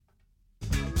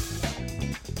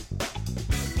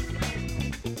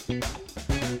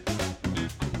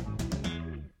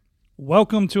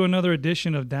Welcome to another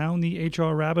edition of Down the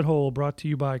HR Rabbit Hole, brought to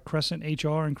you by Crescent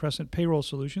HR and Crescent Payroll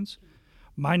Solutions.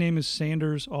 My name is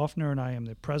Sanders Offner, and I am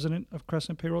the president of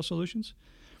Crescent Payroll Solutions.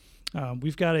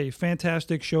 We've got a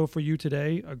fantastic show for you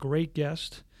today, a great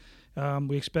guest.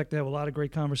 We expect to have a lot of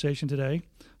great conversation today,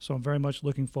 so I'm very much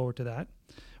looking forward to that.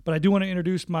 But I do want to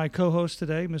introduce my co-host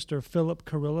today, Mr. Philip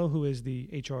Carrillo, who is the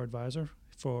HR advisor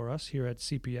for us here at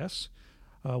CPS.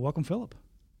 Welcome, Philip.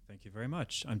 Thank you very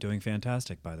much. I'm doing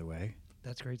fantastic, by the way.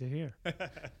 That's great to hear.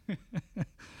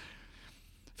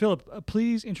 Philip,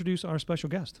 please introduce our special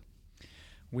guest.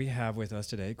 We have with us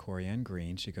today Corianne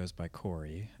Green. She goes by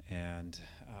Corey and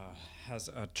has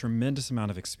a tremendous amount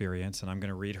of experience, and I'm going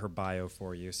to read her bio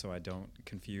for you so I don't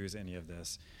confuse any of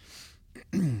this.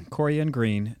 Corianne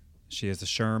Green, she is a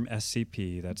SHRM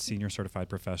SCP, that's Senior Certified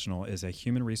Professional, is a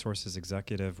human resources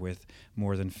executive with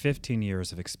more than 15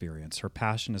 years of experience. Her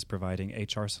passion is providing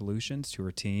HR solutions to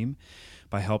her team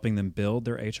by helping them build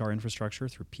their HR infrastructure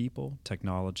through people,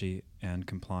 technology, and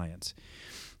compliance.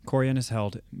 Corianne has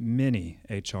held many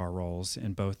HR roles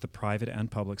in both the private and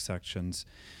public sections,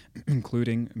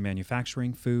 including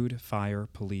manufacturing, food, fire,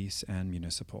 police, and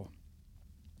municipal.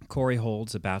 Corey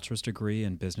holds a bachelor's degree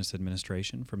in business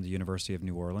administration from the University of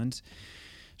New Orleans.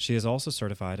 She is also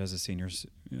certified as a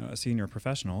senior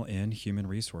professional in human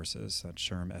resources at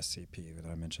SHRM SCP that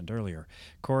I mentioned earlier.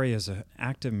 Corey is an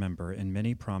active member in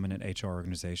many prominent HR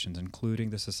organizations, including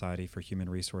the Society for Human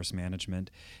Resource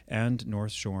Management and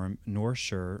North Shore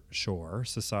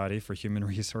Society for Human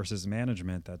Resources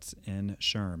Management, that's in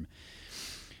SHRM.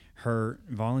 Her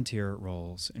volunteer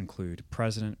roles include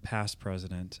president, past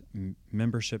president,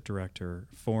 membership director,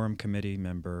 forum committee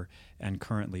member, and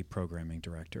currently programming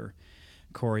director.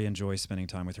 Corey enjoys spending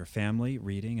time with her family,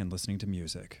 reading, and listening to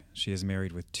music. She is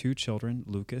married with 2 children,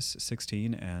 Lucas,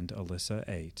 16, and Alyssa,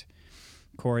 8.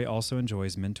 Corey also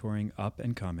enjoys mentoring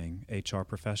up-and-coming HR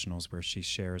professionals where she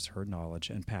shares her knowledge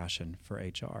and passion for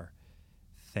HR.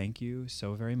 Thank you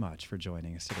so very much for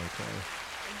joining us today, Corey.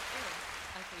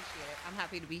 I appreciate it. I'm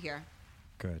happy to be here.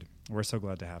 Good. We're so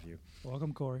glad to have you.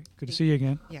 Welcome, Corey. Good to see you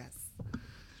again. Yes.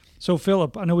 So,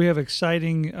 Philip, I know we have an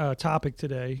exciting topic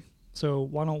today. So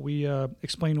why don't we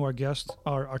explain to our guest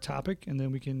our topic, and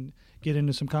then we can get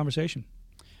into some conversation.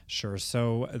 Sure.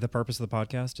 So the purpose of the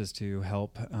podcast is to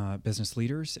help business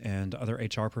leaders and other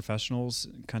HR professionals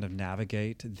kind of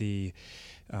navigate the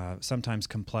sometimes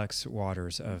complex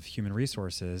waters of human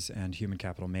resources and human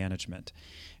capital management.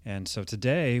 And so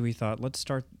today we thought, let's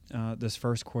start this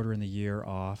first quarter in the year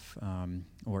off,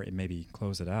 or maybe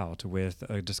close it out with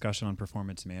a discussion on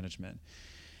performance management.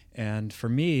 And for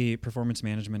me, performance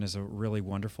management is a really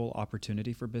wonderful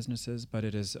opportunity for businesses, but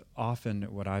it is often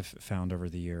what I've found over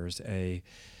the years a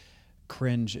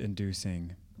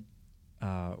cringe-inducing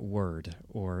word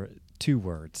or 2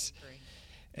 words.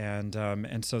 And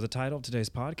so the title of today's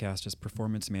podcast is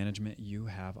Performance Management, You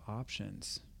Have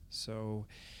Options. So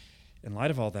in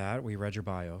light of all that, we read your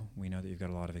bio. We know that you've got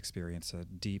a lot of experience, a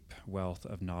deep wealth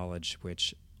of knowledge,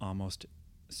 which almost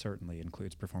certainly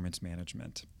includes performance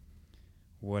management.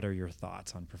 What are your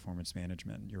thoughts on performance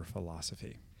management, your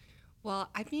philosophy? Well,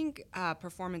 I think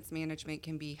performance management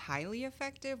can be highly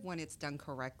effective when it's done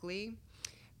correctly.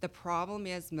 The problem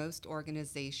is most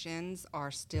organizations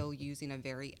are still using a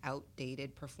very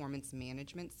outdated performance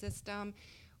management system,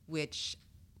 which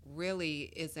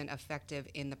really isn't effective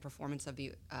in the performance of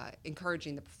the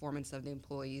encouraging the performance of the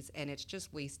employees, and it's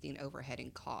just wasting overhead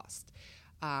and cost.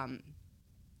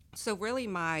 So really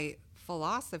my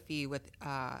philosophy with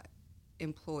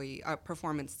employee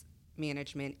performance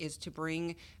management is to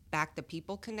bring back the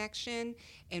people connection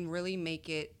and really make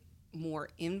it more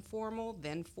informal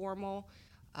than formal.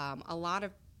 A lot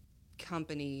of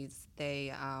companies,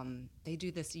 they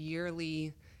do this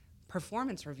yearly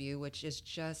performance review, which is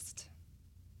just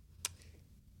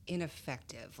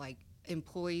ineffective. Like,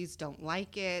 employees don't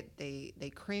like it,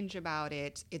 they cringe about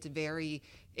it.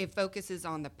 It focuses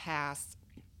on the past.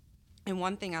 And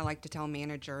one thing I like to tell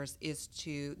managers is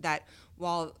that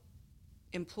while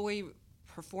employee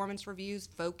performance reviews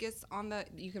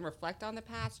you can reflect on the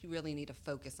past, you really need to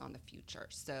focus on the future.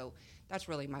 So that's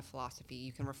really my philosophy.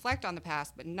 You can reflect on the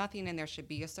past, but nothing in there should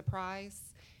be a surprise.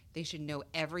 They should know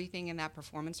everything in that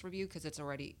performance review because it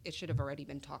should have already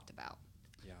been talked about.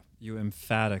 Yeah, you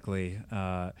emphatically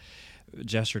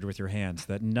gestured with your hands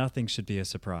that nothing should be a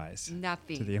surprise.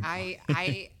 Nothing. To the employee.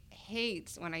 I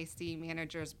hate when I see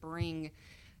managers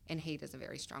and hate is a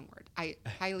very strong word. I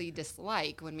highly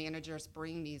dislike when managers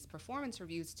bring these performance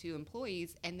reviews to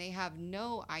employees and they have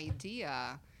no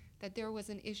idea that there was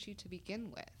an issue to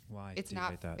begin with. Why? It's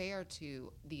not fair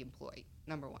to the employee.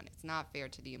 Number one, it's not fair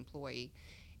to the employee.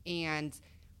 And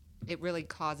it really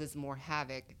causes more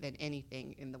havoc than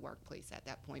anything in the workplace at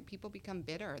that point. People become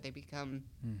bitter. They become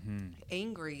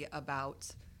angry about,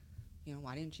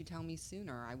 why didn't you tell me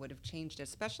sooner? I would have changed it,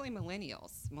 especially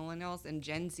millennials and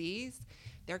Gen Zs.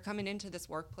 They're coming into this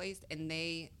workplace and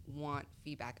they want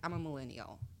feedback. I'm a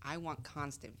millennial. I want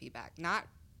constant feedback, not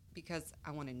because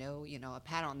I want to know, a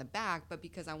pat on the back, but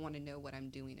because I want to know what I'm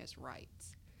doing is right.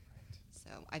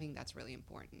 So I think that's really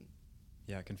important.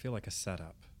 Yeah, it can feel like a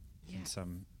setup in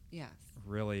some Yes.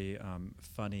 really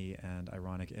funny and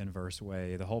ironic inverse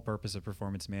way. The whole purpose of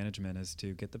performance management is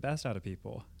to get the best out of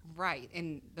people. Right.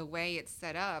 And the way it's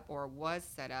set up or was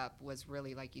set up was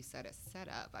really, like you said, a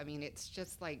setup. I mean, it's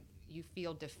just like you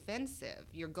feel defensive.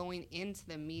 You're going into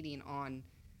the meeting on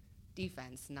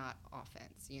defense, not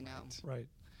offense, Right.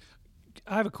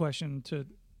 I have a question to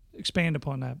expand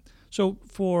upon that. So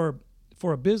for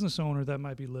a business owner that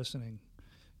might be listening,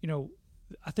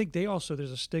 I think there's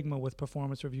a stigma with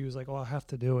performance reviews, like, oh, I have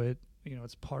to do it.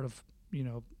 It's part of,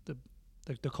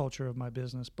 the culture of my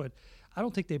business, but I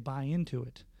don't think they buy into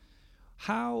it.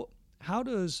 How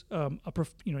does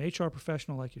HR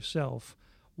professional like yourself,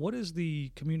 what is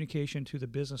the communication to the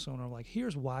business owner? Like,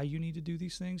 here's why you need to do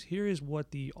these things. Here is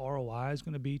what the ROI is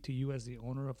going to be to you as the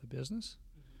owner of the business.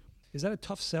 Is that a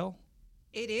tough sell?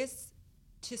 It is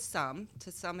to some.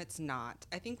 To some, it's not.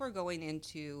 I think we're going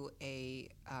into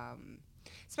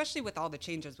especially with all the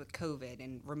changes with COVID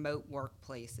and remote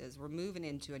workplaces, we're moving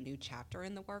into a new chapter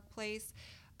in the workplace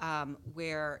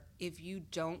where if you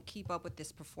don't keep up with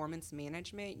this performance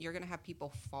management, you're going to have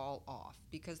people fall off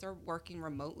because they're working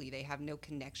remotely. They have no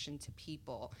connection to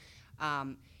people.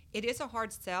 It is a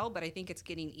hard sell, but I think it's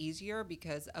getting easier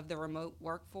because of the remote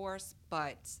workforce.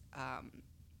 But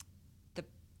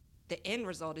the end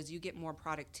result is you get more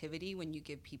productivity when you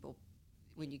give people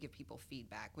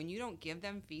feedback. When you don't give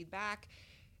them feedback,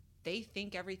 they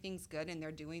think everything's good and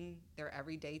they're doing their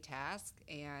everyday task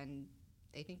and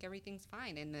they think everything's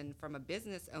fine. And then from a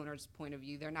business owner's point of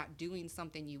view, they're not doing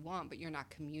something you want, but you're not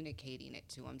communicating it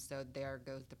to them. So there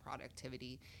goes the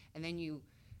productivity. And then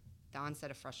the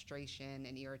onset of frustration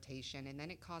and irritation, and then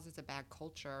it causes a bad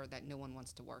culture that no one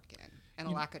wants to work in and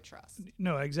a lack of trust.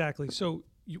 No, exactly. So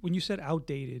when you said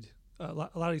outdated, a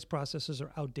lot of these processes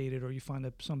are outdated, or you find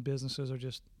that some businesses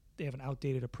they have an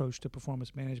outdated approach to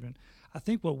performance management. I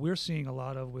think what we're seeing a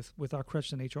lot of with our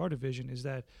Crescent HR division is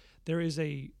that there is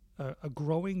a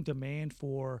growing demand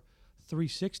for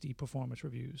 360 performance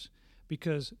reviews,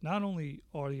 because not only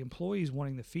are the employees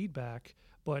wanting the feedback,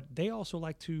 but they also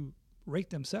like to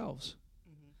rate themselves.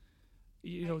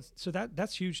 So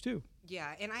that's huge too.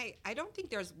 Yeah, and I don't think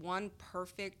there's one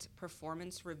perfect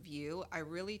performance review. I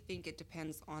really think it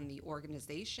depends on the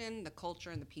organization, the culture,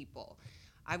 and the people.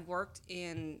 I've worked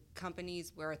in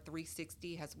companies where a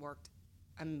 360 has worked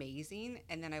amazing,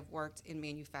 and then I've worked in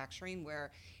manufacturing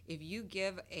where if you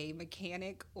give a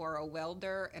mechanic or a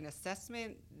welder an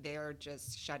assessment, they're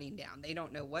just shutting down. They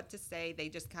don't know what to say. They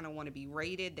just kind of want to be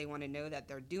rated. They want to know that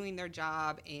they're doing their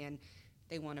job, and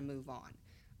they want to move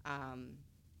on.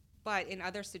 But in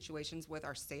other situations with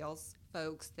our sales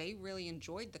folks, they really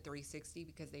enjoyed the 360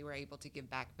 because they were able to give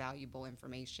back valuable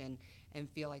information and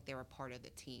feel like they were part of the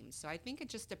team. So I think it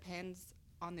just depends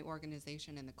on the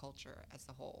organization and the culture as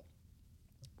a whole.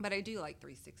 But I do like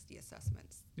 360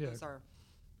 assessments. Yeah.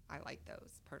 I like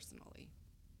those personally.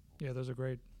 Yeah, those are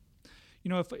great.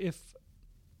 If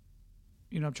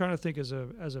I'm trying to think as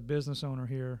a business owner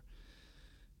here,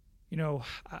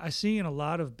 I see in a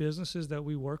lot of businesses that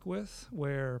we work with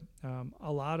where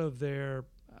a lot of their,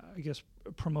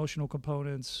 promotional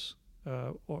components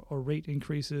or rate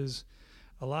increases,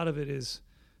 a lot of it is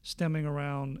stemming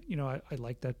around, I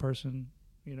like that person,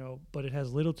 but it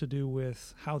has little to do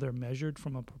with how they're measured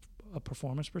from a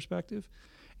performance perspective.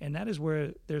 And that is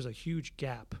where there's a huge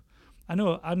gap. I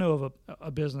know of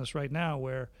a business right now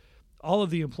where all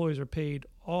of the employees are paid,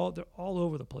 they're all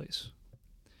over the place.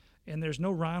 And there's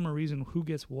no rhyme or reason who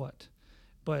gets what,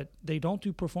 but they don't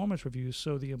do performance reviews.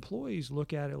 So the employees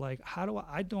look at it like,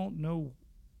 I don't know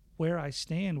where I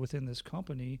stand within this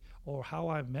company or how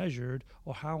I'm measured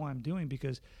or how I'm doing,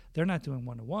 because they're not doing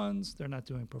one-to-ones, they're not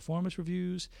doing performance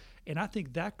reviews. And I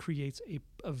think that creates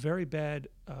a very bad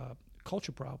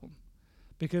culture problem,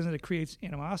 because it creates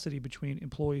animosity between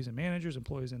employees and managers,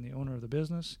 employees and the owner of the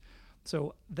business.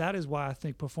 So that is why I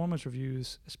think performance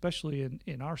reviews, especially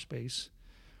in our space,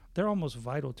 they're almost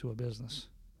vital to a business.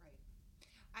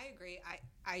 Right. I agree.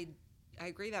 I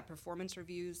agree that performance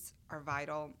reviews are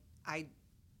vital.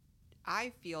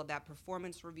 I feel that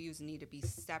performance reviews need to be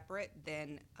separate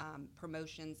than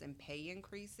promotions and pay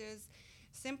increases,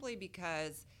 simply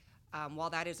because While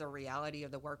that is a reality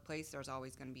of the workplace, there's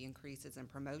always going to be increases in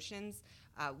promotions.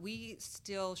 We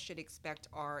still should expect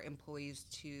our employees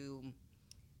to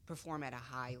perform at a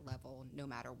high level no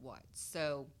matter what.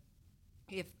 So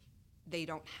if they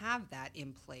don't have that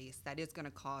in place, that is going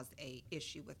to cause a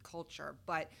issue with culture.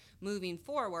 But moving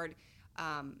forward,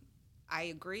 I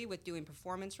agree with doing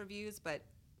performance reviews, but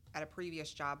at a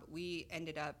previous job, we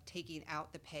ended up taking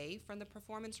out the pay from the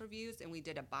performance reviews, and we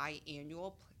did a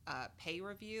biannual pay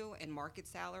review and market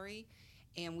salary,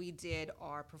 and we did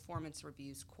our performance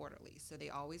reviews quarterly. So they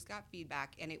always got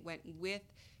feedback, and it went with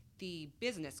the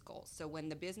business goals. So when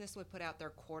the business would put out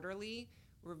their quarterly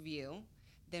review,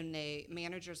 then the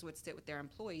managers would sit with their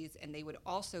employees, and they would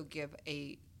also give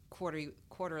a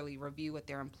quarterly review with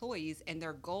their employees, and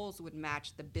their goals would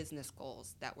match the business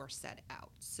goals that were set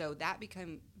out. So that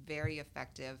became very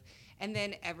effective. And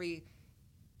then every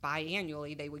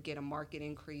biannually, they would get a market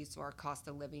increase or a cost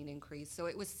of living increase. So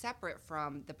it was separate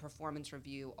from the performance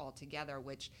review altogether,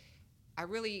 which I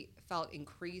really felt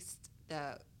increased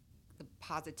the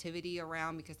positivity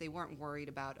around, because they weren't worried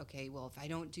about, okay, well, if I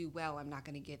don't do well, I'm not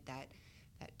going to get that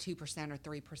 2% or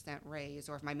 3% raise,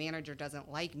 or if my manager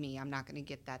doesn't like me, I'm not going to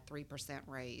get that 3%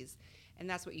 raise. And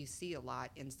that's what you see a lot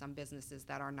in some businesses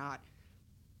that are not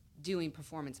doing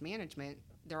performance management.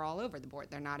 They're all over the board.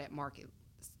 They're not at market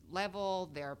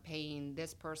level. They're paying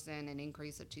this person an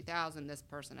increase of $2,000, this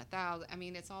person $1,000. I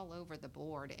mean, it's all over the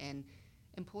board, and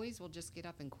employees will just get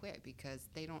up and quit because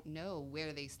they don't know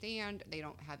where they stand. They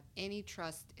don't have any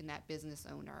trust in that business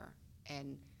owner.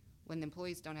 And when the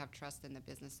employees don't have trust in the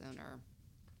business owner,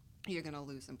 you're going to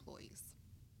lose employees.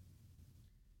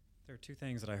 There are two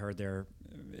things that I heard there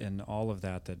in all of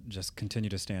that just continue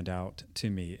to stand out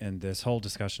to me in this whole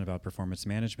discussion about performance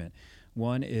management.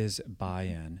 One is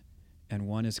buy-in, and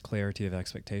one is clarity of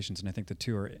expectations. And I think the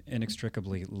two are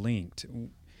inextricably linked.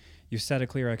 You set a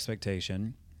clear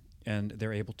expectation, and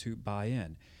they're able to buy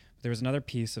in. There's another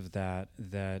piece of that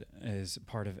is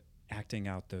part of acting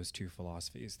out those two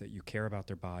philosophies, that you care about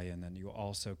their buy-in, and you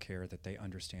also care that they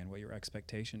understand what your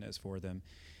expectation is for them.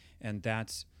 And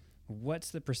that's,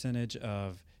 what's the percentage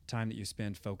of time that you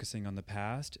spend focusing on the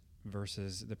past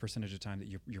versus the percentage of time that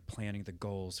you're planning the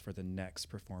goals for the next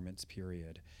performance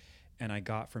period. And I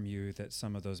got from you that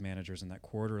some of those managers in that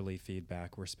quarterly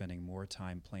feedback were spending more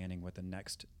time planning what the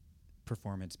next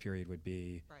performance period would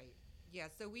be. Right. Yeah,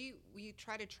 so we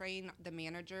try to train the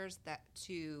managers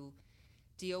to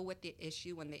deal with the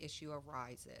issue when the issue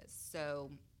arises. So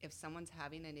if someone's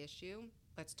having an issue,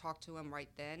 let's talk to them right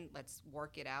then. Let's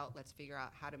work it out. Let's figure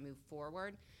out how to move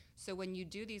forward. So when you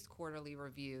do these quarterly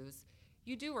reviews,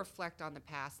 you do reflect on the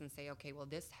past and say, okay, well,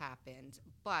 this happened,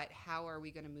 but how are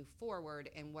we going to move forward,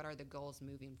 and what are the goals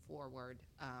moving forward?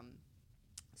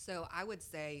 So I would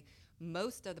say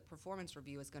most of the performance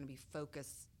review is going to be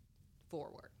focused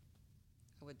forward.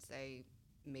 I would say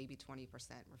maybe 20%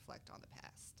 reflect on the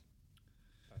past.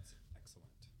 That's excellent.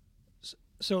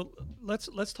 So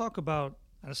let's talk about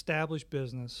an established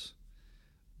business.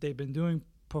 They've been doing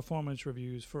performance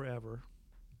reviews forever.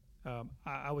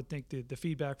 I would think the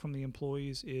feedback from the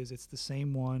employees is it's the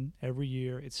same one every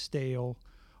year. It's stale.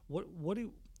 What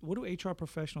do HR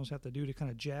professionals have to do to kind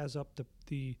of jazz up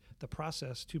the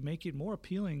process to make it more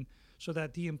appealing, so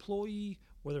that the employee,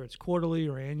 whether it's quarterly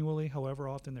or annually, however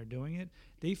often they're doing it,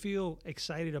 they feel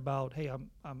excited about, hey,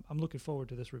 I'm looking forward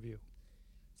to this review?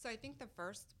 So I think the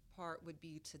first part would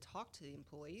be to talk to the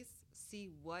employees, see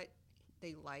what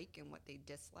they like and what they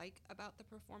dislike about the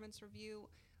performance review.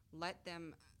 Let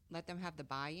them have the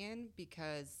buy-in,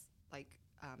 because like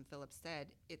Philip said,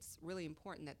 it's really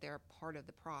important that they're part of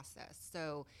the process.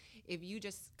 So if you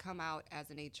just come out as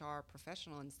an HR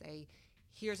professional and say,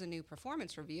 here's a new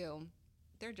performance review,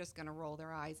 they're just going to roll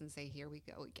their eyes and say, here we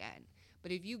go again.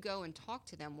 But if you go and talk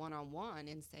to them one-on-one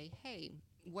and say, hey,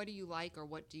 what do you like or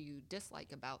what do you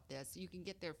dislike about this? You can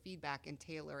get their feedback and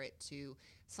tailor it to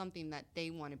something that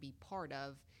they want to be part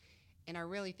of. And I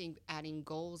really think adding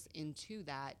goals into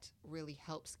that really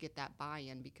helps get that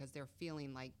buy-in, because they're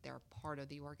feeling like they're part of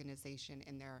the organization,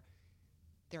 and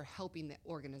they're helping the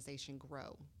organization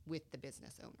grow with the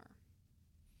business owner.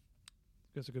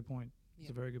 That's a good point. It's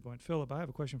Yeah. a very good point. Philip, I have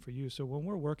a question for you. So when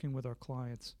we're working with our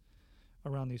clients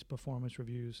around these performance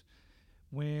reviews,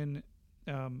 when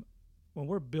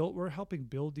we're helping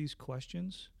build these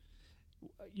questions,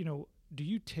 do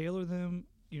you tailor them,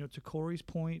 to Corey's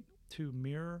point, to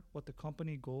mirror what the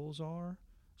company goals are,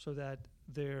 so that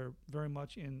they're very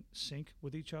much in sync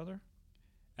with each other?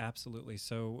 Absolutely.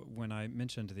 So when I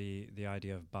mentioned the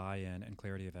idea of buy-in and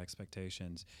clarity of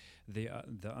expectations, the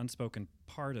unspoken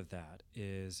part of that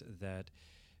is that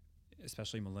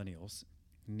especially millennials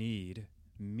need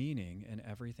meaning in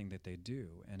everything that they do.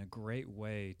 And a great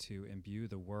way to imbue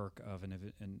the work of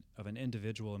an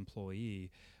individual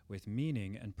employee with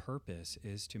meaning and purpose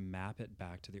is to map it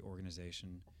back to the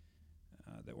organization's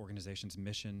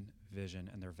mission, vision,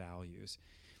 and their values.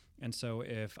 And so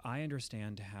if I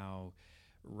understand how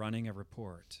running a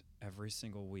report every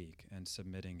single week and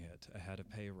submitting it ahead of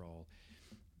payroll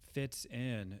fits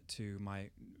in to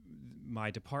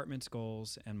my department's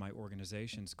goals and my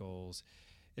organization's goals,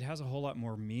 it has a whole lot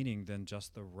more meaning than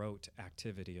just the rote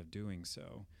activity of doing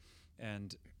so.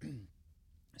 And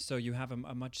so you have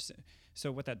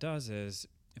so what that does is,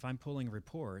 if I'm pulling a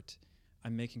report,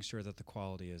 I'm making sure that the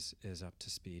quality is up to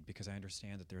speed, because I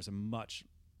understand that there's a much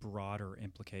broader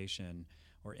implication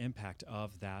or impact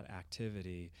of that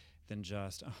activity than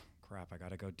just, oh crap, I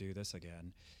got to go do this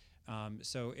again.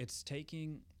 So it's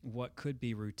taking what could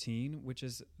be routine, which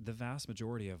is the vast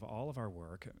majority of all of our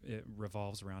work. It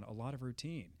revolves around a lot of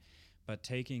routine, but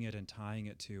taking it and tying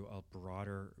it to a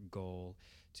broader goal,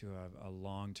 to a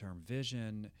long-term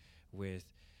vision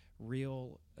with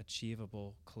real,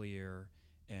 achievable, clear,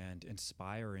 and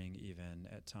inspiring, even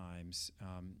at times,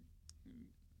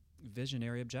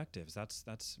 visionary objectives.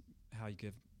 That's how you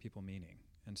give people meaning.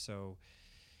 And so,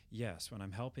 yes, when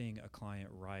I'm helping a client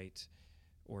write,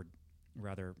 or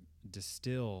rather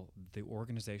distill the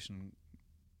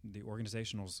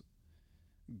organizational's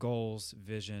goals,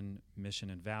 vision, mission,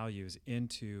 and values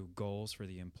into goals for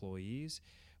the employees,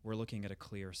 we're looking at a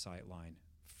clear sight line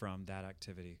from that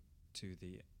activity to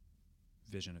the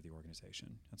vision of the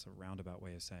organization. That's a roundabout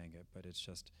way of saying it, but it's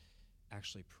just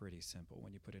actually pretty simple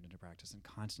when you put it into practice and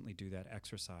constantly do that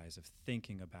exercise of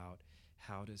thinking about,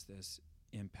 how does this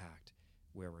impact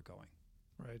where we're going?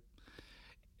 Right.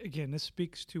 Again, this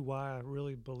speaks to why I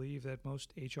really believe that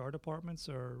most HR departments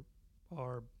are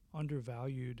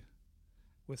undervalued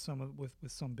with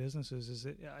some businesses. Is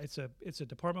it's a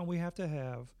department we have to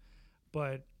have,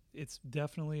 but it's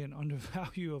definitely an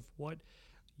undervalue of what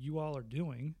you all are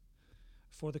doing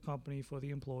for the company, for the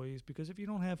employees. Because if you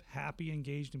don't have happy,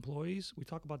 engaged employees, we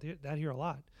talk about that here a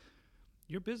lot,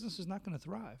 your business is not going to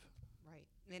thrive. Right.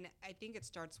 And I think it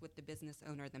starts with the business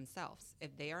owner themselves.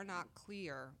 If they are not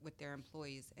clear with their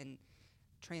employees and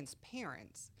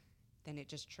transparent, then it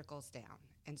just trickles down.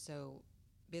 And so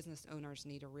business owners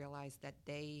need to realize that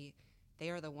they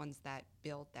are the ones that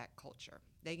build that culture.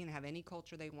 They can have any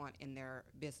culture they want in their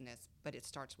business, but it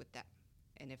starts with them.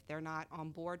 And if they're not on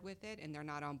board with it, and they're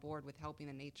not on board with helping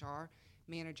an HR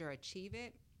manager achieve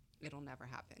it, it'll never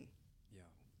happen. Yeah.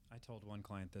 I told one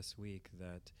client this week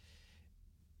that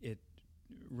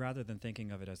rather than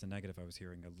thinking of it as a negative, I was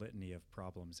hearing a litany of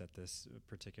problems at this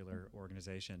particular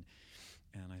organization.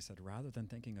 And I said, rather than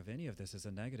thinking of any of this as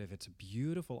a negative, it's a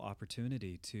beautiful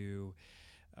opportunity to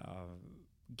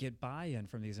get buy-in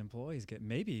from these employees,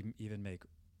 maybe even make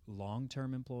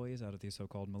long-term employees out of these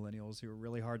so-called millennials who are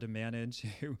really hard to manage,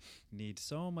 who need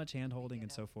so much hand-holding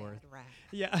and so forth.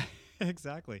 Yeah,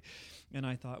 exactly. And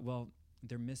I thought, well,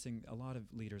 a lot of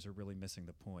leaders are really missing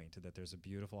the point, that there's a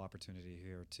beautiful opportunity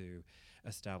here to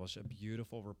establish a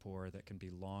beautiful rapport that can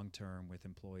be long-term with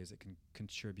employees, that can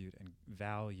contribute and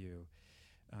value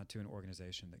to an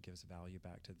organization, that gives value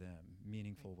back to them,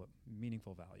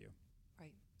 meaningful value.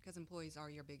 Right, because employees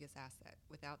are your biggest asset.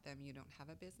 Without them, you don't have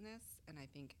a business, and I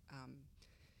think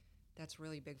that's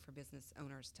really big for business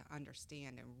owners to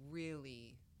understand and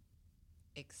really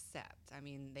accept. I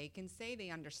mean, they can say they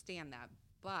understand that,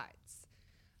 but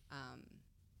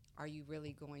are you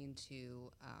really going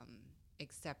to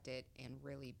accept it and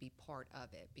really be part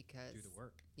of it? Because do the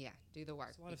work. Yeah, do the work.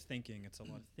 It's a lot of thinking. It's a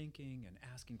lot of thinking and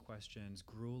asking questions,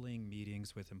 grueling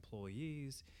meetings with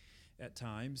employees at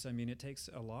times. I mean, it takes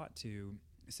a lot to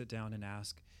sit down and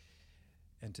ask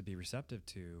and to be receptive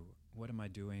to, what am I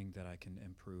doing that I can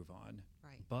improve on?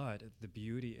 Right. But the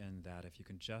beauty in that, if you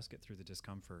can just get through the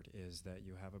discomfort, is that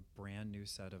you have a brand new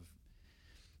set of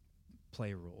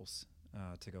play rules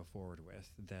to go forward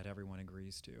with that everyone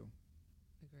agrees to.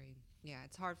 Agreed. Yeah,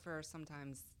 it's hard for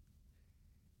sometimes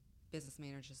business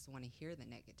managers to want to hear the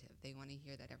negative. They want to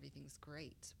hear that everything's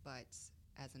great, but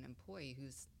as an employee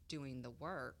who's doing the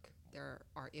work, there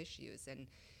are issues. And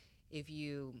if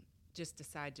you just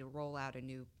decide to roll out a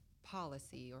new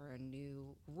policy or a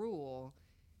new rule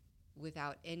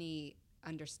without any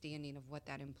understanding of what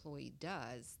that employee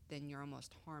does, then you're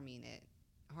almost harming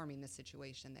the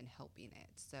situation than helping it.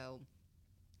 So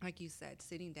like you said,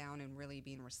 sitting down and really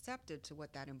being receptive to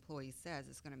what that employee says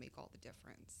is going to make all the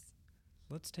difference.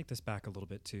 Let's take this back a little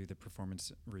bit to the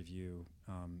performance review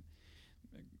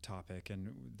topic.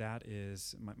 And that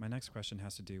is, my next question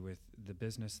has to do with the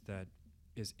business that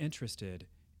is interested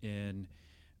in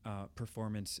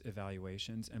performance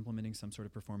evaluations, implementing some sort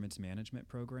of performance management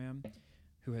program,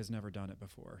 who has never done it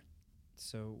before.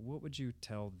 So what would you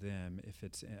tell them if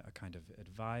it's a kind of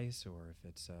advice, or if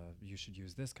it's you should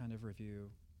use this kind of review?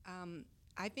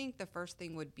 I think the first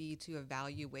thing would be to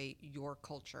evaluate your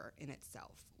culture in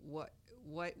itself. What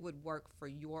would work for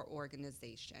your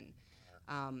organization?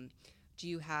 Do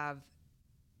you have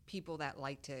people that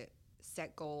like to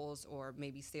set goals, or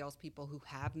maybe salespeople who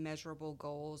have measurable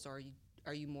goals, or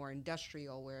are you more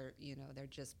industrial where they're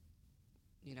just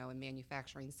in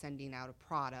manufacturing sending out a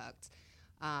product?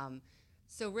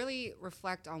 So really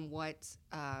reflect on what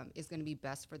is going to be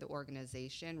best for the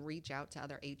organization. Reach out to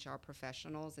other HR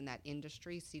professionals in that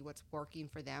industry, see what's working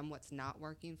for them, what's not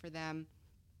working for them,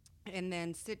 and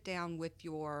then sit down with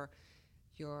your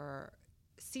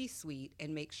C-suite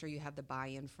and make sure you have the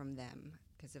buy-in from them.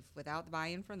 Because if without the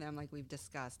buy-in from them, like we've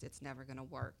discussed, it's never going to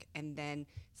work. And then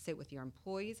sit with your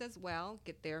employees as well,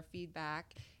 get their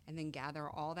feedback, and then gather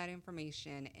all that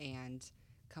information and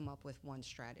come up with one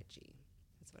strategy.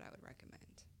 That's what I would recommend.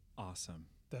 Awesome.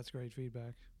 That's great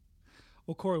feedback.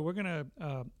 Well, Corey, we're gonna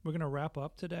wrap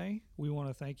up today. We want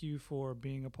to thank you for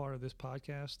being a part of this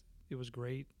podcast. It was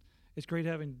great. It's great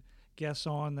having guests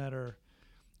on that are,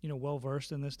 well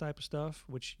versed in this type of stuff,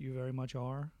 which you very much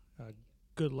are.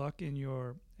 Good luck in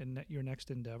your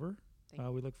next endeavor.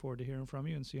 We look forward to hearing from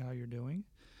you and see how you're doing.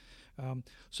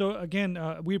 So again,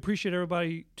 we appreciate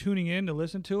everybody tuning in to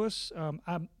listen to us.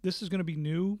 This is going to be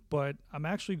new, but I'm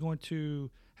actually going to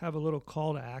have a little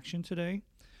call to action today.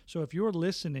 So if you're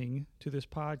listening to this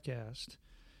podcast,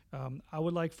 I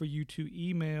would like for you to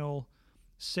email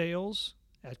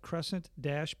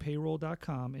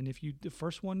sales@crescent-payroll.com. And the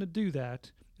first one to do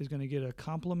that is going to get a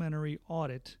complimentary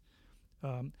audit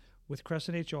with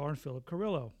Crescent HR and Philip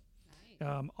Carrillo.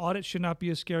 Nice. Audit should not be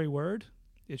a scary word.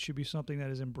 It should be something that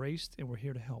is embraced, and we're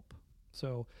here to help.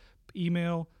 So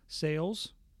email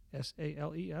sales,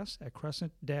 SALES,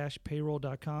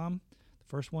 @crescent-payroll.com. The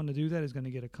first one to do that is going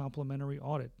to get a complimentary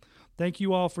audit. Thank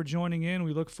you all for joining in.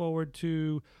 We look forward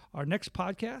to our next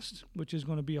podcast, which is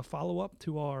going to be a follow-up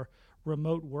to our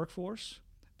remote workforce,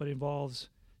 but involves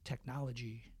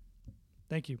technology.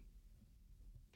 Thank you.